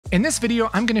In this video,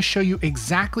 I'm going to show you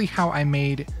exactly how I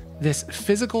made this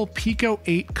physical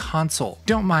Pico-8 console.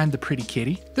 Don't mind the pretty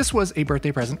kitty. This was a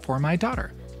birthday present for my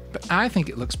daughter, but I think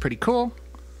it looks pretty cool.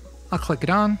 I'll click it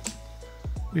on.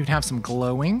 We would have some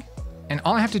glowing, and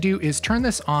all I have to do is turn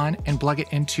this on and plug it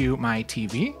into my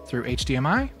TV through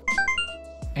HDMI,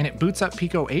 and it boots up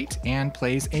Pico-8 and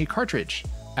plays a cartridge.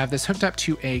 I have this hooked up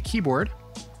to a keyboard,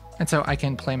 and so I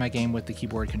can play my game with the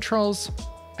keyboard controls.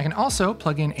 I can also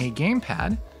plug in a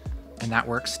gamepad, and that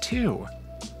works too,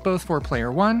 both for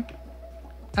player 1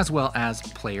 as well as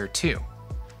player 2.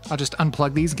 I'll just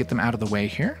unplug these, get them out of the way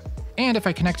here. And if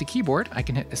I connect a keyboard, I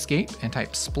can hit escape and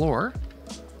type splore,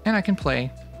 and I can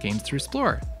play games through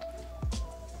splore.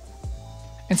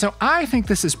 And so I think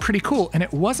this is pretty cool, and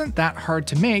it wasn't that hard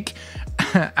to make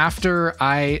after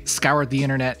I scoured the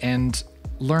internet and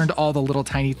learned all the little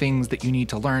tiny things that you need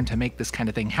to learn to make this kind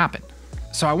of thing happen.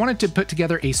 So I wanted to put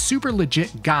together a super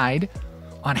legit guide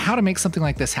on how to make something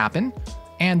like this happen,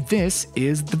 and this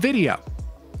is the video.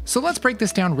 So let's break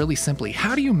this down really simply.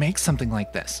 How do you make something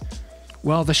like this?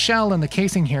 Well, the shell and the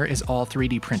casing here is all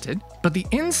 3D printed, but the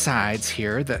insides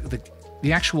here,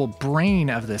 the actual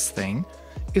brain of this thing,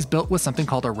 is built with something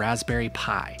called a Raspberry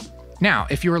Pi. Now,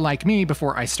 if you were like me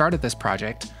before I started this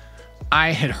project,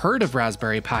 I had heard of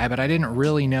Raspberry Pi, but I didn't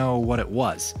really know what it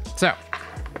was. So,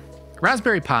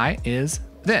 Raspberry Pi is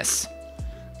this.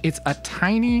 It's a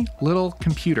tiny little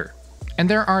computer, and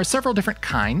there are several different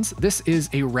kinds. This is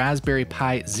a Raspberry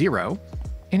Pi Zero,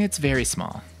 and it's very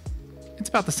small. It's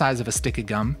about the size of a stick of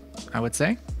gum, I would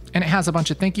say. And it has a bunch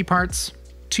of thinky parts,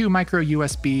 2 micro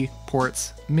USB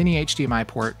ports, mini HDMI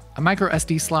port, a micro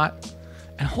SD slot,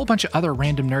 and a whole bunch of other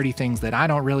random nerdy things that I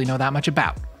don't really know that much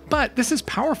about. But this is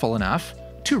powerful enough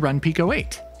to run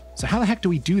Pico-8. So how the heck do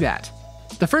we do that?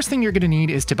 The first thing you're gonna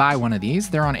need is to buy one of these.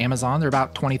 They're on Amazon, they're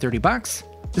about 20, 30 bucks.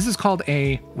 This is called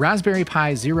a Raspberry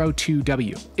Pi Zero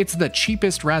 2W. It's the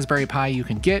cheapest Raspberry Pi you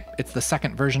can get. It's the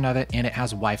second version of it, and it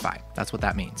has Wi-Fi. That's what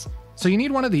that means. So you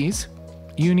need one of these.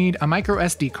 You need a micro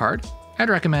SD card. I'd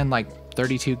recommend like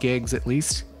 32 gigs at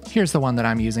least. Here's the one that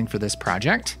I'm using for this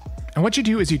project. And what you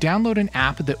do is you download an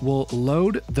app that will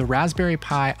load the Raspberry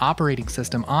Pi operating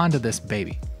system onto this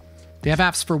baby. They have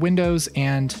apps for Windows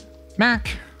and Mac.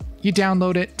 You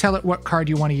download it, tell it what card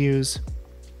you want to use,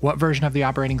 what version of the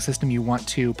operating system you want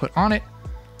to put on it,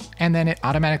 and then it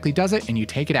automatically does it and you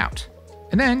take it out.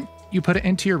 And then you put it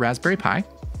into your Raspberry Pi,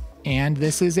 and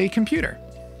this is a computer.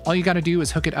 All you got to do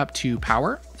is hook it up to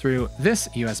power through this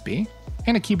USB,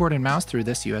 and a keyboard and mouse through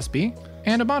this USB,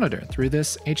 and a monitor through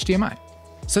this HDMI.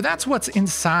 So that's what's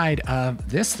inside of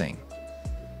this thing.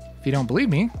 If you don't believe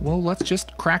me, well, let's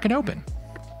just crack it open.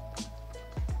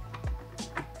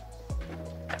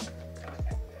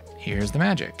 Here's the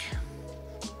magic.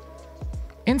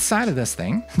 Inside of this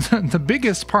thing, the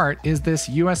biggest part is this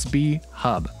USB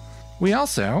hub. We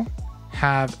also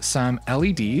have some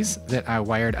LEDs that I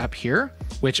wired up here,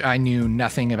 which I knew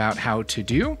nothing about how to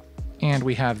do. And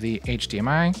we have the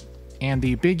HDMI and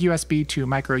the big USB to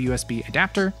micro USB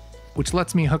adapter, which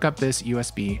lets me hook up this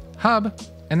USB hub.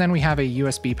 And then we have a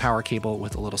USB power cable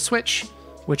with a little switch,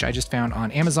 which I just found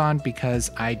on Amazon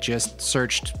because I just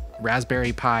searched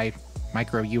Raspberry Pi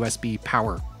micro USB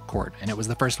power cord, and it was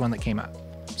the first one that came up.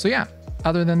 So yeah,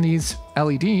 other than these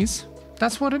LEDs,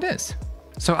 that's what it is.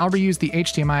 So I'll reuse the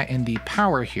HDMI and the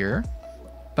power here,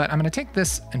 but I'm gonna take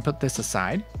this and put this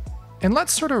aside, and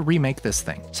let's sort of remake this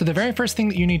thing. So the very first thing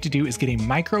that you need to do is get a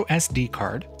micro SD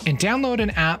card and download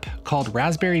an app called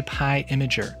Raspberry Pi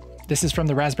Imager. This is from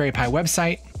the Raspberry Pi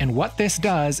website, and what this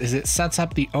does is it sets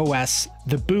up the OS,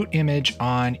 the boot image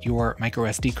on your micro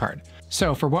SD card.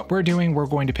 So for what we're doing, we're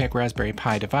going to pick Raspberry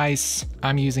Pi device.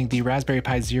 I'm using the Raspberry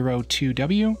Pi Zero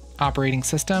 2W operating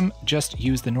system. Just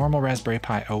use the normal Raspberry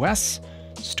Pi OS.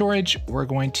 Storage, we're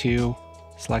going to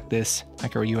select this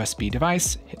micro USB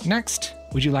device, hit next.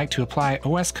 Would you like to apply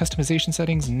OS customization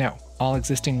settings? No. All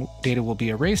existing data will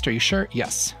be erased. Are you sure?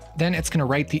 Yes. Then it's gonna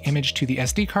write the image to the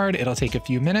SD card. It'll take a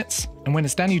few minutes. And when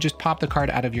it's done, you just pop the card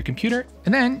out of your computer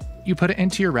and then you put it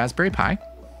into your Raspberry Pi.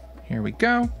 Here we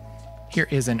go. Here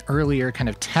is an earlier kind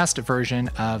of test version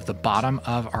of the bottom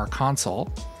of our console.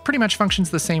 Pretty much functions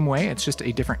the same way. It's just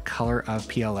a different color of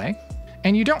PLA.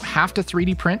 And you don't have to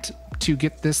 3D print to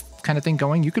get this kind of thing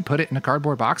going. You could put it in a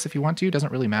cardboard box if you want to, it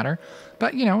doesn't really matter.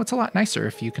 But you know, it's a lot nicer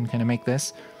if you can kind of make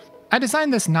this. I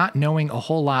designed this not knowing a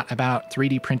whole lot about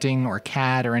 3D printing or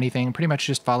CAD or anything. Pretty much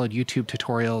just followed YouTube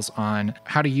tutorials on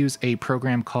how to use a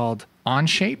program called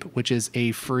Onshape, which is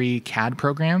a free CAD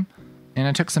program. And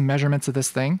I took some measurements of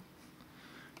this thing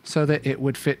so that it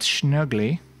would fit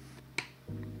snugly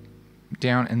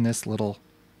down in this little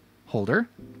holder.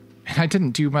 And I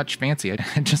didn't do much fancy.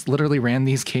 I just literally ran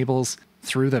these cables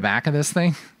through the back of this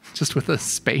thing, just with a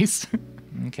space.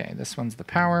 Okay, this one's the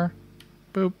power.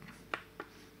 Boop.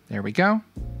 There we go.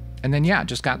 And then yeah,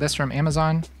 just got this from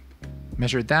Amazon,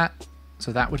 measured that,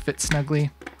 so that would fit snugly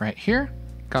right here.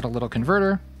 Got a little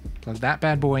converter, plugged that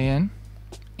bad boy in,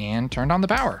 and turned on the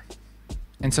power.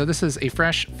 And so this is a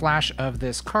fresh flash of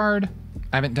this card.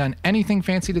 I haven't done anything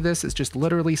fancy to this. It's just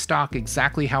literally stock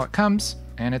exactly how it comes,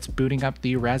 and it's booting up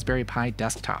the Raspberry Pi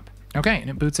desktop. Okay, and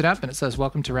it boots it up and it says,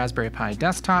 welcome to Raspberry Pi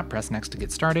desktop. Press next to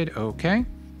get started. Okay.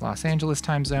 Los Angeles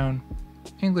time zone,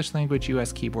 English language,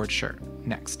 US keyboard, sure.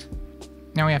 Next.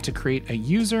 Now we have to create a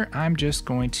user. I'm just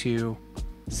going to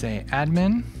say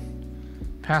admin.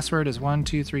 Password is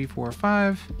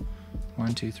 12345.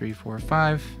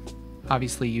 12345.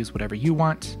 Obviously use whatever you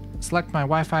want. Select my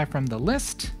Wi-Fi from the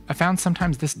list. I found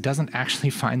sometimes this doesn't actually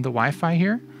find the Wi-Fi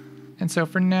here. And so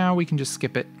for now we can just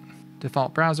skip it.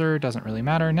 Default browser, doesn't really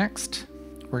matter. Next.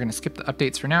 We're gonna skip the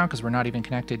updates for now because we're not even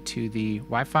connected to the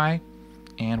Wi-Fi,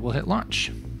 and we'll hit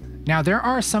launch. Now there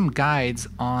are some guides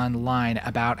online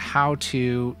about how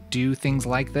to do things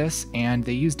like this, and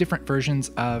they use different versions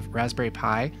of Raspberry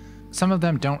Pi. Some of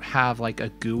them don't have like a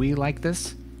GUI like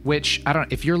this, which I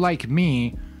don't, if you're like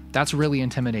me, that's really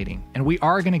intimidating. And we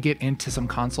are gonna get into some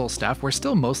console stuff. We're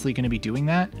still mostly gonna be doing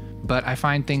that, but I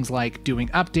find things like doing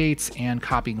updates and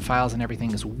copying files and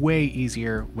everything is way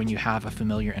easier when you have a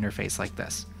familiar interface like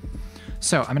this.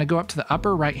 So I'm gonna go up to the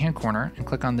upper right-hand corner and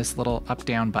click on this little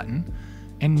up-down button.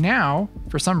 And now,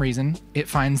 for some reason, it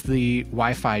finds the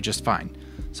Wi-Fi just fine.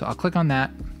 So I'll click on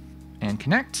that and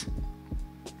connect.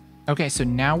 Okay, so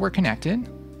now we're connected.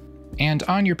 And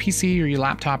on your PC or your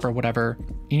laptop or whatever,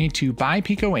 you need to buy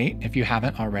Pico-8 if you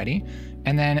haven't already.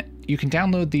 And then you can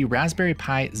download the Raspberry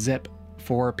Pi zip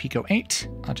for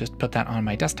Pico-8. I'll just put that on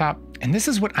my desktop. And this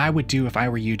is what I would do if I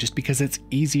were you, just because it's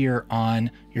easier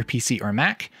on your PC or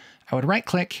Mac. I would right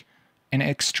click and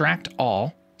extract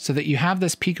all so that you have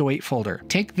this Pico-8 folder.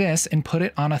 Take this and put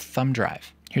it on a thumb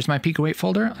drive. Here's my Pico-8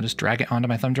 folder. I'll just drag it onto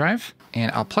my thumb drive,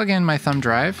 and I'll plug in my thumb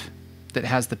drive that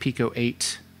has the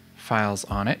Pico-8 files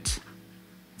on it.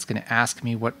 It's gonna ask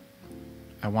me what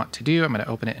I want to do. I'm gonna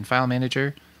open it in File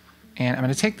Manager, and I'm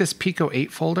gonna take this Pico-8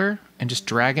 folder and just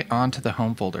drag it onto the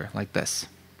home folder like this.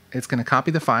 It's gonna copy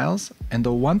the files, and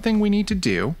the one thing we need to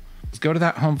do is go to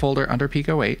that home folder under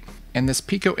Pico-8, and this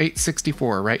Pico-8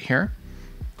 64 right here,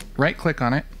 right click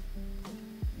on it,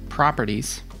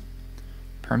 Properties,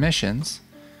 Permissions,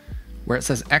 where it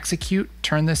says Execute,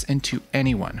 turn this into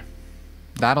anyone.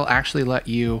 That'll actually let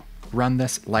you run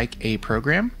this like a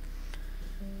program.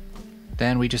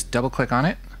 Then we just double click on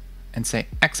it and say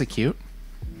execute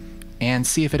and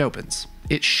see if it opens.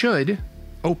 It should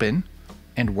open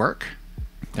and work.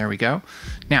 There we go.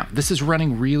 Now this is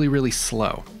running really, really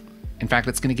slow. In fact,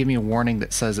 it's gonna give me a warning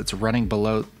that says it's running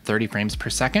below 30 frames per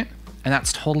second. And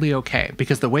that's totally okay,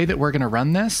 because the way that we're gonna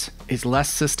run this is less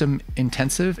system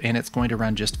intensive and it's going to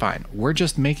run just fine. We're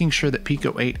just making sure that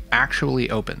Pico-8 actually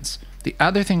opens. The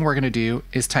other thing we're gonna do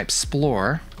is type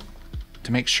splore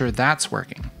to make sure that's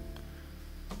working.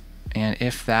 And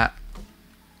if that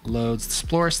loads the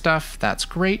splore stuff, that's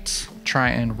great. Try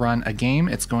and run a game.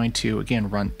 It's going to, again,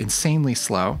 run insanely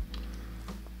slow.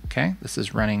 Okay, this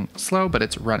is running slow, but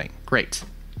it's running. Great.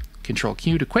 Control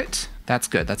Q to quit. That's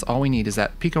good. That's all we need is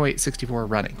that Pico-8 64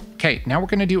 running. Okay, now we're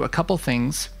gonna do a couple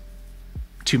things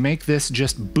to make this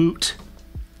just boot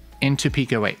into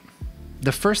Pico-8.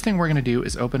 The first thing we're gonna do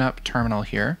is open up terminal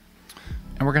here,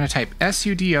 and we're gonna type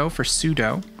sudo for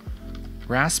sudo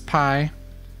raspi-config,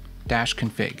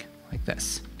 like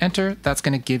this. Enter, that's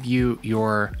gonna give you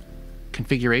your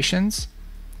configurations.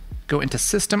 Go into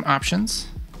system options,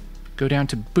 go down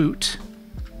to boot,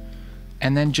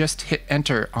 and then just hit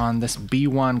enter on this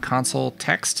B1 console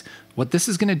text. What this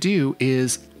is gonna do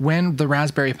is when the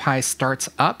Raspberry Pi starts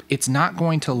up, it's not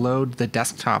going to load the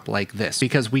desktop like this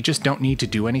because we just don't need to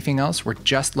do anything else. We're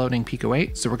just loading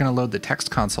Pico-8, so we're gonna load the text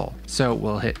console. So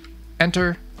we'll hit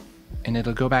enter, and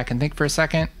it'll go back and think for a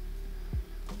second.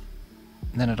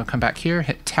 And then it'll come back here,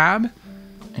 hit tab,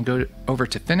 and go over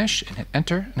to finish and hit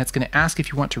enter. And it's gonna ask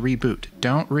if you want to reboot.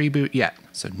 Don't reboot yet,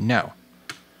 so no.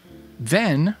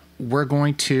 Then we're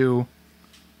going to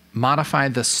modify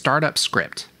the startup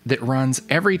script that runs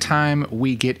every time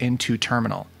we get into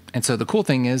terminal. And so the cool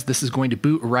thing is this is going to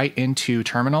boot right into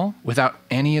terminal without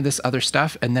any of this other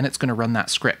stuff, and then it's gonna run that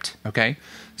script, okay?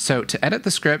 So to edit the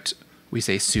script, we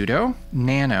say sudo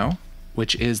nano,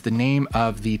 which is the name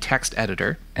of the text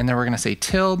editor, and then we're gonna say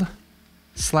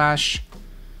 ~bash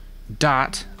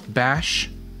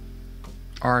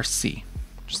rc,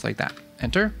 just like that.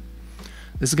 Enter.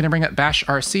 This is gonna bring up bash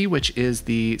rc, which is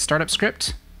the startup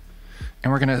script.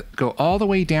 and we're going to go all the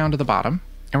way down to the bottom,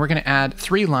 and we're going to add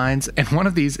 3 lines, and one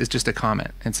of these is just a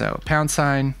comment. And so #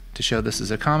 to show this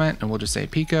is a comment, and we'll just say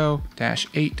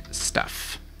Pico-8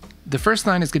 stuff. The first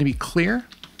line is going to be clear.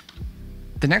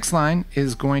 The next line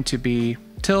is going to be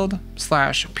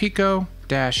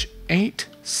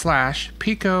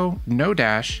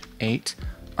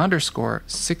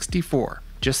 ~Pico-8/Pico_8_64,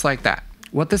 just like that.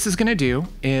 What this is going to do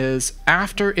is,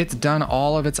 after it's done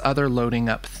all of its other loading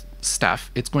up stuff,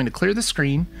 it's going to clear the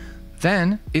screen.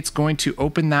 Then it's going to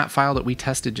open that file that we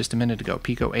tested just a minute ago,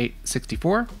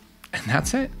 Pico-8/64, and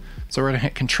that's it. So we're going to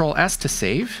hit Control-S to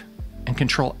save and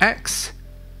Control-X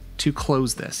to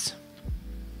close this.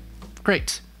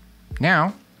 Great.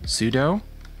 Now, sudo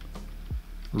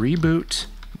reboot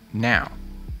now.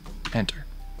 Enter.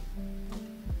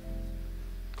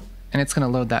 And it's going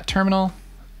to load that terminal,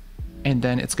 and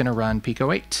then it's going to run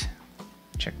Pico-8.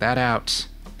 Check that out.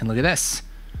 And look at this.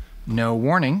 No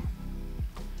warning.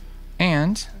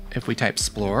 And if we type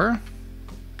splore,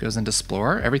 goes into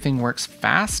splore, everything works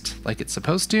fast like it's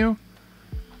supposed to.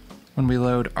 When we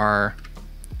load our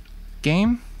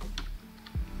game,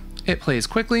 it plays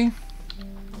quickly,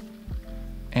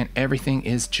 and everything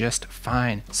is just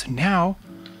fine. So now,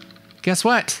 guess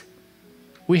what?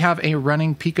 We have a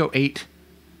running Pico-8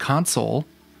 console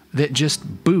that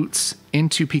just boots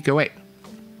into Pico-8.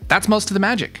 That's most of the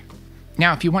magic.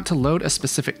 Now, if you want to load a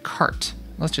specific cart,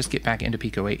 let's just get back into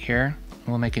Pico-8 here.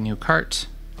 We'll make a new cart.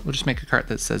 We'll just make a cart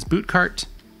that says boot cart.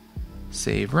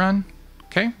 Save, run.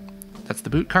 Okay, that's the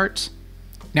boot cart.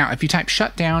 Now, if you type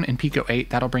shutdown in Pico-8,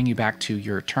 that'll bring you back to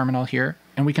your terminal here,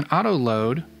 and we can auto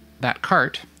load that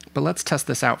cart, but let's test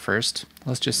this out first.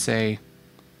 Let's just say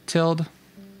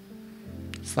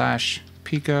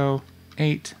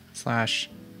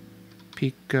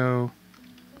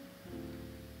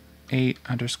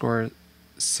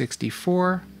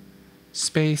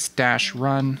space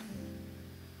 -run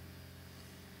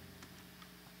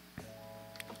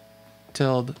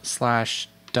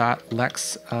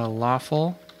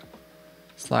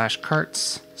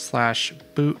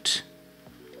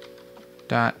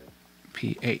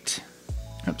 /.lexlawful/carts/boot.p8.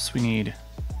 Oops, we need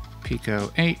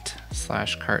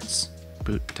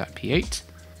Pico-8/carts/boot.p8.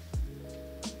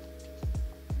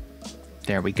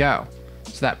 There we go.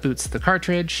 So that boots the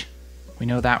cartridge. We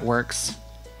know that works.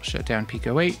 We'll shut down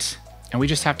Pico-8. And we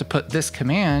just have to put this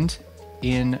command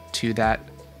into that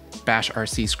bash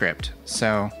rc script.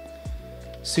 So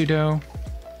sudo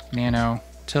nano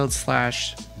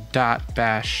 /.bash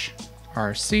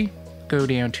rc, go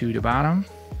down to the bottom.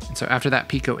 And so after that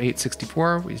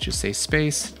Pico-8/64, we just say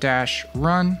space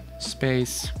 -run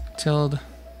space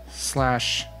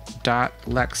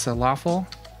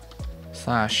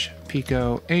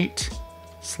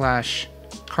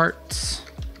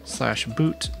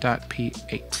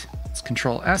 ~Pico-8/carts/boot.p8. It's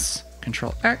Control-S,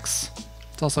 Control-X.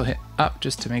 Let's also hit up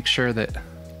just to make sure that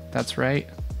that's right.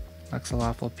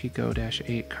 Lexlawful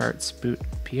Pico-8 carts boot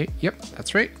P8. Yep,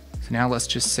 that's right. So now let's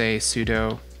just say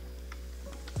sudo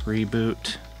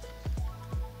reboot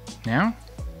now.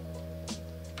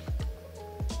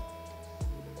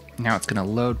 Now it's going to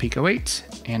load Pico-8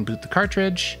 and boot the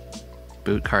cartridge.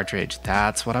 Boot cartridge.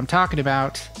 That's what I'm talking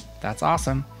about. That's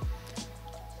awesome.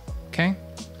 Okay. I'm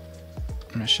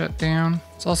going to shut down.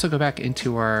 Let's also go back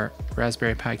into our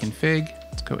Raspberry Pi config.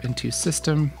 Let's go into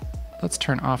system. Let's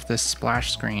turn off this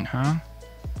splash screen, huh?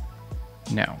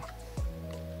 No.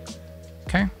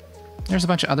 Okay. There's a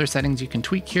bunch of other settings you can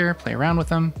tweak here, play around with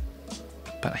them.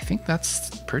 But I think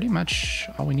that's pretty much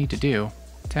all we need to do.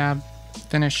 Tab,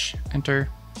 finish, enter.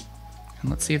 And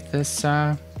let's see if this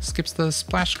skips the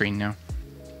splash screen now.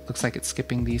 Looks like it's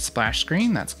skipping the splash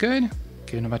screen. That's good.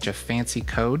 Giving a bunch of fancy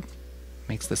code.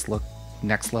 Makes this look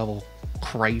next level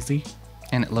crazy.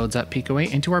 And it loads up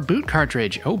Pico-8 into our boot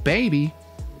cartridge. Oh, baby.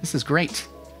 This is great.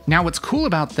 Now, what's cool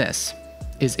about this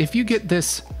is if you get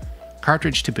this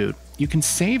cartridge to boot, you can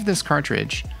save this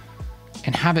cartridge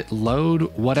and have it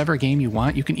load whatever game you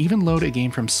want. You can even load a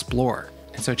game from Splore.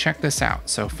 And so check this out.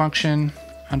 So function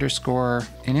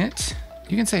 _init,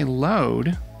 you can say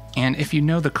load. And if you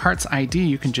know the cart's ID,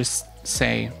 you can just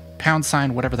say #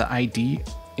 whatever the ID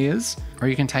is, or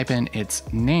you can type in its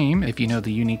name if you know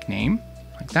the unique name,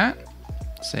 like that.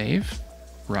 Save,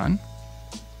 run.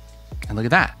 And look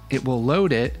at that. It will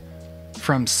load it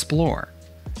from Splore.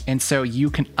 And so you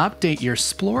can update your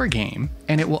Splore game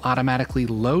and it will automatically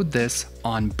load this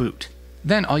on boot.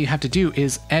 Then all you have to do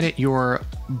is edit your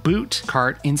boot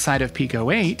cart inside of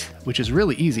Pico-8, which is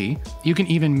really easy. You can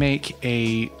even make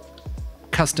a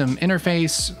custom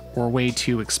interface or way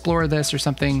to explore this or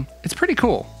something. It's pretty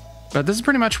cool. But this is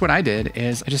pretty much what I did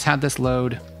is I just had this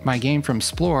load my game from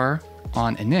Splore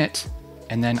on init,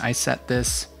 And then I set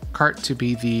this cart to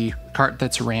be the cart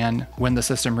that's ran when the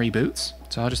system reboots.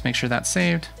 So I'll just make sure that's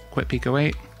saved. Quit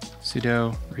Pico-8,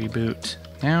 sudo reboot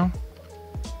now.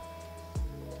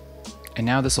 And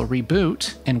now this will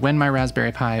reboot. And when my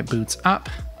Raspberry Pi boots up,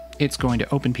 it's going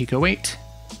to open Pico-8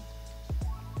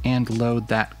 and load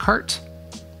that cart,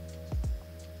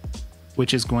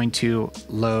 which is going to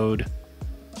load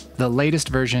the latest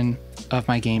version of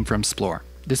my game from Splore.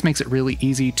 This makes it really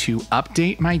easy to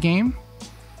update my game.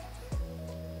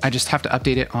 I just have to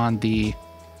update it on the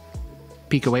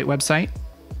Pico-8 website,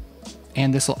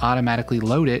 and this will automatically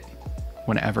load it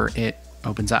whenever it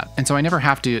opens up. And so I never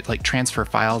have to like transfer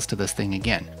files to this thing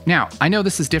again. Now, I know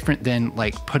this is different than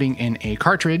like putting in a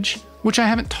cartridge, which I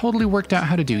haven't totally worked out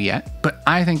how to do yet, but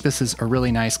I think this is a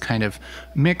really nice kind of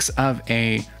mix of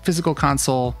a physical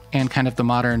console and kind of the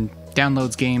modern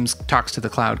downloads games, talks to the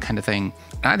cloud kind of thing.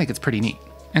 I think it's pretty neat.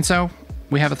 And so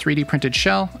we have a 3D printed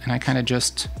shell, and I kind of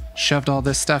just shoved all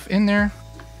this stuff in there.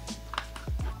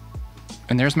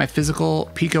 And there's my physical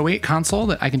Pico-8 console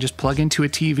that I can just plug into a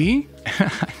TV. I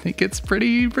think it's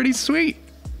pretty sweet.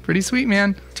 Pretty sweet,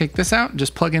 man. Take this out,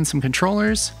 just plug in some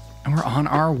controllers, and we're on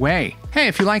our way. Hey,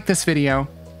 if you like this video,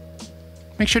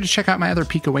 make sure to check out my other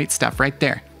Pico-8 stuff right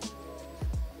there.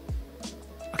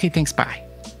 Okay, thanks, bye.